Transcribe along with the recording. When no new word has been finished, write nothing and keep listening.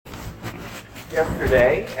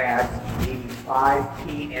yesterday at the 5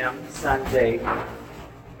 p.m. Sunday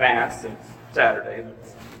Mass. It's Saturday, but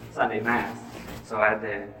it's Sunday Mass. So at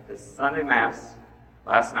the Sunday Mass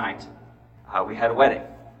last night, we had a wedding.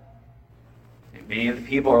 And many of the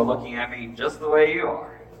people are looking at me just the way you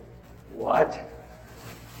are. What?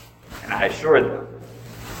 And I assured them,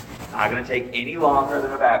 it's not going to take any longer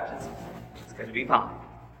than a baptism. It's going to be fine.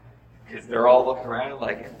 Because they're all looking around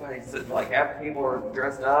like everybody's like half the people are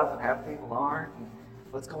dressed up and half the people aren't. And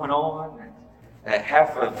what's going on? And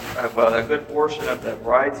half of a good portion of the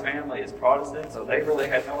bride's family is Protestant, so they really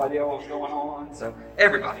had no idea what was going on. So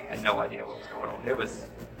everybody had no idea what was going on. It was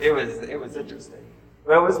interesting,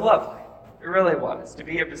 but it was lovely. It really was to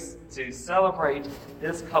be able to celebrate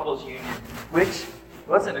this couple's union, which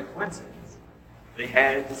wasn't a coincidence. They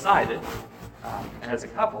had decided as a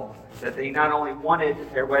couple that they not only wanted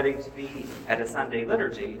their wedding to be at a Sunday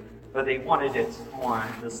liturgy, but they wanted it on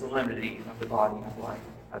the solemnity of the body and blood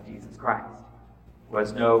of Jesus Christ. It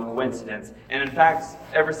was no coincidence. And in fact,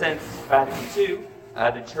 ever since Vatican II,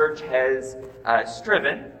 the Church has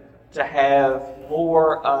striven to have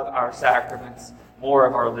more of our sacraments, more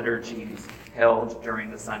of our liturgies held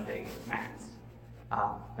during the Sunday Mass,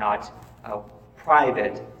 not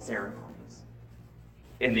private ceremonies.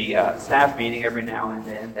 In the staff meeting, every now and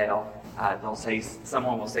then they'll say,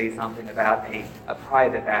 someone will say something about a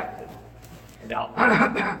private baptism, and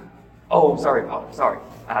I'll oh, sorry, Father, sorry,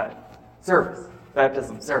 service,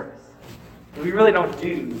 baptism service. We really don't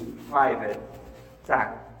do private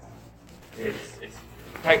sacraments. It's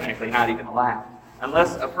technically not even allowed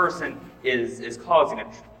unless a person is causing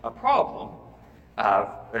a problem,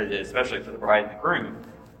 especially for the bride and the groom.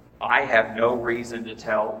 I have no reason to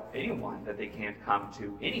tell anyone that they can't come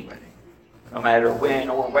to any wedding, no matter when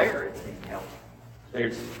or where it's being held.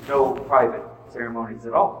 There's no private ceremonies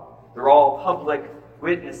at all. They're all public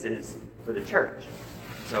witnesses for the church.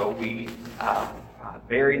 So we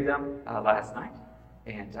buried them last night,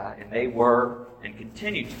 and they were and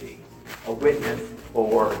continue to be a witness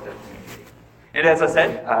for the community. And as I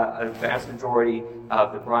said, a vast majority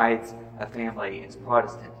of the bride's family is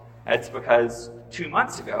Protestant. That's because 2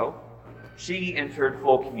 months ago, she entered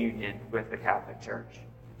full communion with the Catholic Church.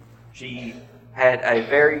 She had a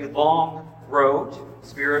very long road,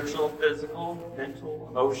 spiritual, physical, mental,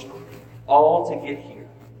 emotional, all to get here.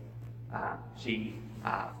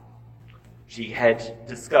 She had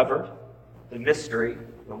discovered the mystery,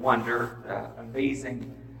 the wonder,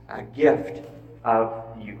 amazing gift of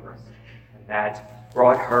the Eucharist. And that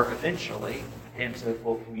brought her eventually into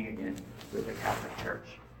full communion with the Catholic Church.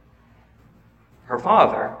 Her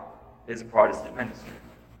father is a Protestant minister.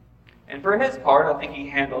 And for his part, I think he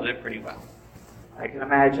handled it pretty well. I can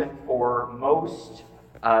imagine for most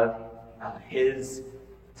of his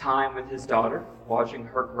time with his daughter, watching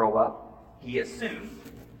her grow up, he assumed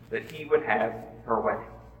that he would have her wedding.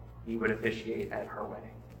 He would officiate at her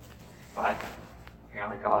wedding. But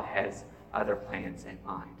apparently God has other plans in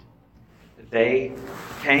mind. They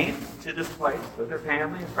came to this place with their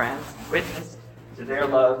family and friends, witnessed to their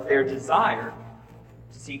love, their desire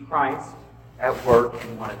to see Christ at work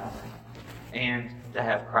in one another, and to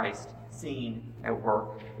have Christ seen at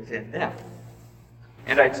work within them.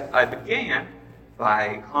 And I began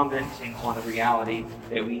by commenting on the reality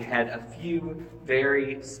that we had a few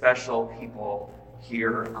very special people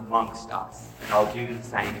here amongst us, and I'll do the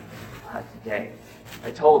same today.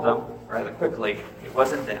 I told them rather quickly it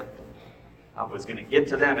wasn't them. I was going to get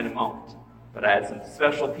to them in a moment, but I had some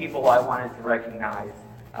special people I wanted to recognize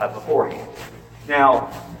beforehand.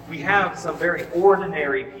 Now, we have some very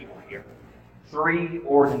ordinary people here. 3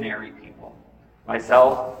 ordinary people.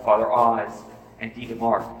 Myself, Father Oz, and Deacon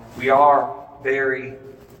Mark. We are very,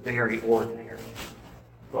 very ordinary.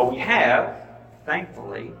 But we have,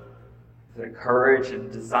 thankfully, the courage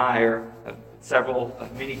and desire of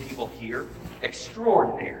many people here,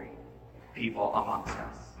 extraordinary people amongst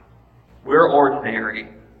us. We're ordinary.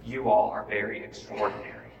 You all are very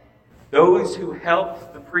extraordinary. Those who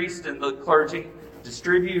help the priest and the clergy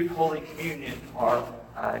distribute Holy Communion are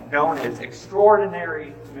known as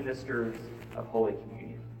extraordinary ministers of Holy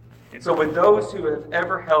Communion. And so with those who have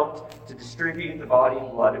ever helped to distribute the body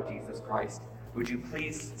and blood of Jesus Christ, would you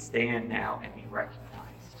please stand now and be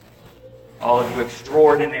recognized? All of you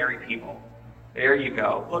extraordinary people. There you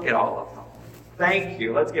go. Look at all of them. Thank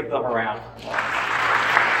you. Let's give them a round of applause.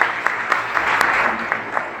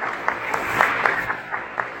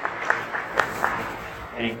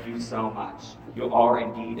 Thank you so much. You are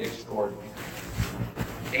indeed extraordinary.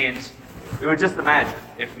 And we would just imagine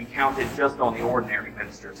if we counted just on the ordinary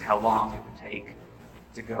ministers how long it would take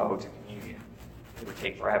to go to communion. It would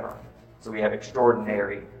take forever. So we have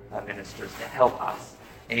extraordinary ministers to help us.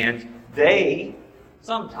 And they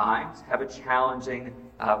sometimes have a challenging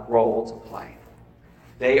role to play.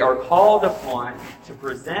 They are called upon to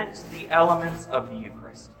present the elements of the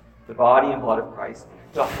Eucharist, the body and blood of Christ,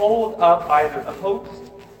 to hold up either the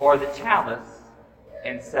host or the chalice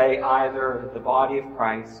and say either the body of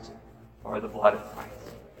Christ or the blood of Christ.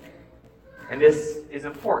 And this is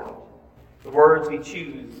important. The words we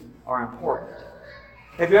choose are important.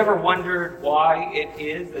 Have you ever wondered why it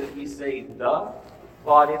is that we say the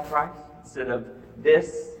body of Christ instead of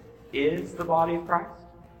this is the body of Christ?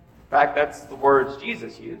 In fact, that's the words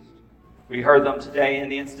Jesus used. We heard them today in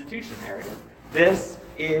the institution narrative. This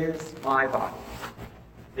is my body.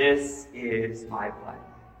 This is my blood.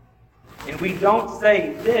 And we don't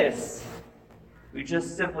say this. We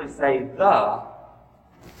just simply say the,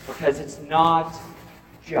 because it's not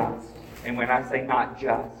just. And when I say not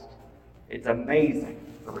just, it's amazing,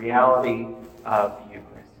 the reality of the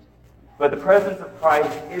Eucharist. But the presence of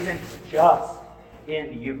Christ isn't just in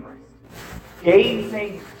the Eucharist.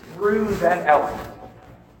 Gazing through that element,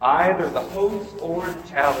 either the host or the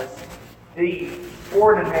chalice, the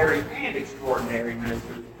ordinary and extraordinary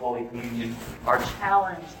ministers of Holy Communion are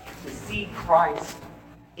challenged to see Christ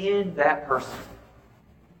in that person.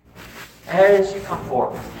 As you come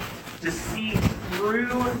forward, to see through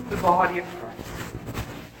the body of Christ,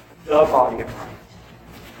 the body of Christ,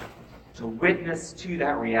 to witness to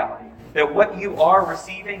that reality, that what you are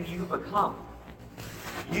receiving, you become.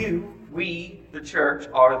 You, we, the church,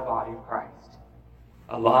 are the body of Christ,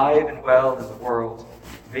 alive and well in the world,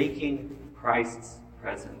 making Christ's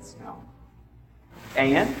presence known.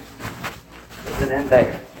 And it doesn't end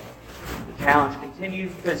there. The challenge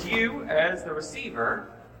continues because you, as the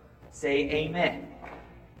receiver, say amen.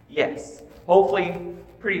 Yes. Hopefully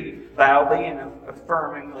pretty loudly and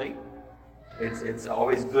affirmingly. It's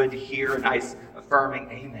always good to hear a nice affirming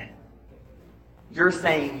amen. You're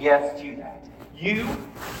saying yes to that. You,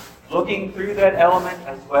 looking through that element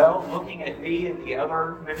as well, looking at me and the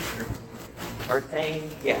other ministers, are saying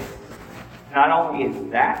yes. Not only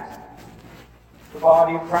is that the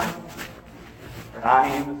body of Christ, but I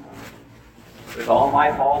am the Son. With all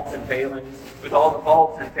my faults and failings, with all the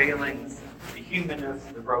faults and failings, the humanness,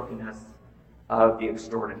 the brokenness of the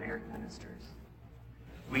extraordinary ministers.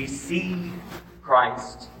 We see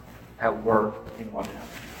Christ at work in one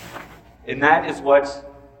another. And that is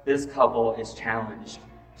what this couple is challenged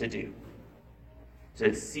to do.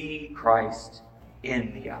 To see Christ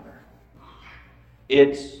in the other.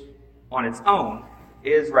 It, on its own,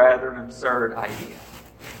 is rather an absurd idea.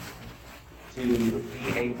 To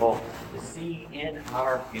be able to see in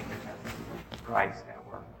our humanness Christ at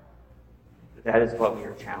work. But that is what we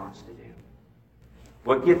are challenged to do.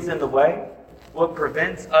 What gets in the way? What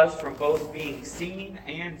prevents us from both being seen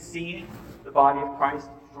and seeing the body of Christ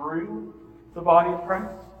through the body of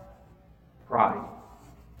Christ? Pride.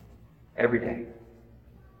 Every day.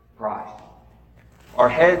 Pride. Our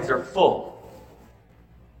heads are full.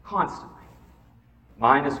 Constantly.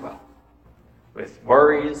 Mine as well. With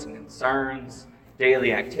worries and concerns,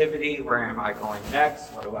 daily activity, where am I going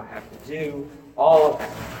next? What do I have to do? All of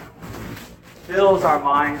that fills our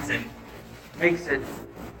minds and makes it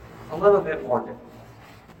a little bit more difficult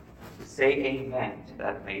to say amen to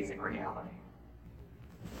that amazing reality.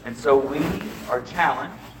 And so we are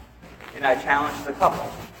challenged, and I challenge the couple,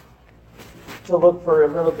 to look for a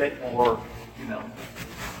little bit more humility.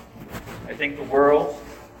 I think the world,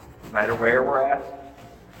 no matter where we're at,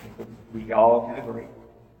 we all can agree,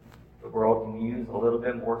 the world can use a little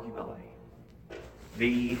bit more humility.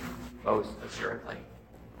 Me, most assuredly,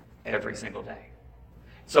 every single day.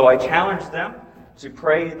 So I challenge them to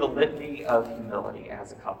pray the litany of humility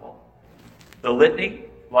as a couple. The litany,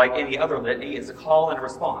 like any other litany, is a call and a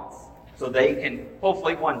response. So they can,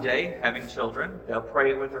 hopefully one day, having children, they'll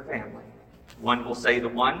pray it with their family. One will say the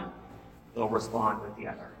one, they'll respond with the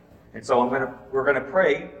other. And so we're going to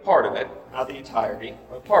pray part of it, not the entirety,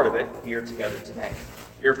 but part of it here together today.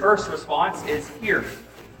 Your first response is hear me.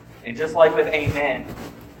 And just like with amen,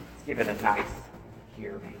 let's give it a nice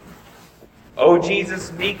hear me. O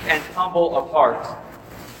Jesus, meek and humble of heart.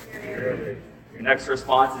 Your next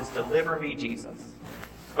response is deliver me, Jesus,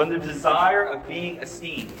 from the desire of being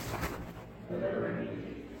esteemed,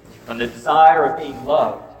 from the desire of being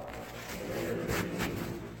loved,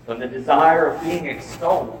 from the desire of being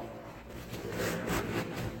extolled,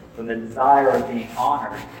 from the desire of being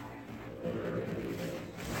honored,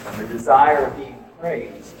 from the desire of being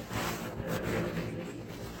praised,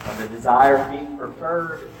 from the desire of being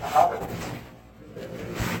preferred to others,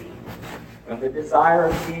 from the desire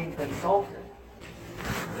of being consulted,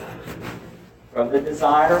 from the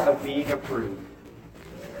desire of being approved,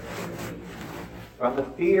 from the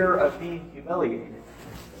fear of being humiliated,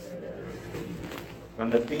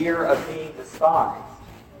 from the fear of being despised,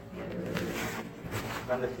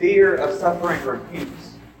 from the fear of suffering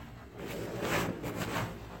rebukes,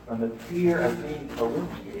 from the fear of being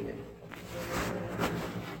calumniated,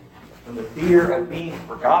 from the fear of being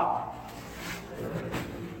forgotten,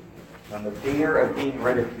 from the fear of being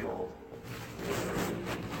ridiculed,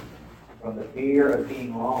 from the fear of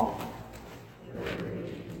being wronged,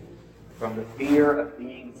 from the fear of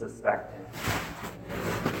being suspected.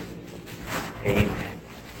 Amen.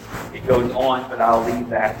 It goes on, but I'll leave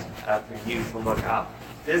that for you to look up.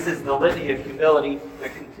 This is the Litany of Humility, the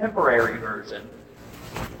contemporary version.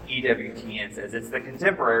 EWTN says it's the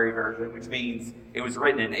contemporary version, which means it was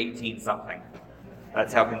written in 18-something.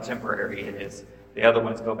 That's how contemporary it is. The other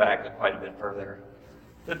ones go back quite a bit further.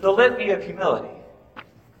 But the Litany of Humility,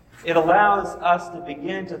 it allows us to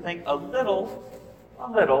begin to think a little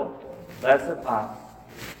less of us,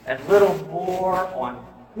 and a little more on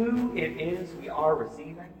who it is we are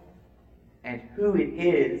receiving and who it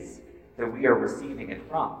is that we are receiving it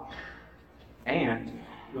from, and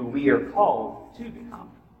who we are called to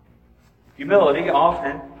become. Humility,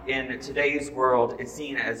 often in today's world, is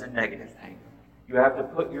seen as a negative thing. You have to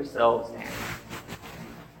put yourselves down.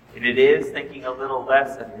 And it is thinking a little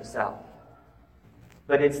less of yourself.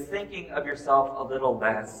 But it's thinking of yourself a little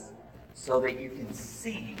less so that you can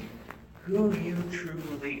see who you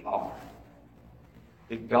truly are.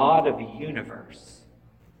 The God of the universe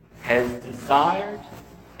has desired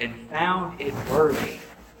and found it worthy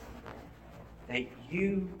that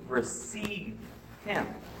you receive Him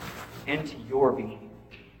into your being.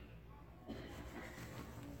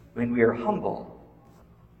 When we are humble,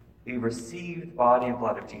 we receive the body and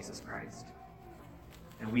blood of Jesus Christ,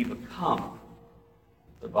 and we become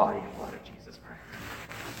the body and blood of Jesus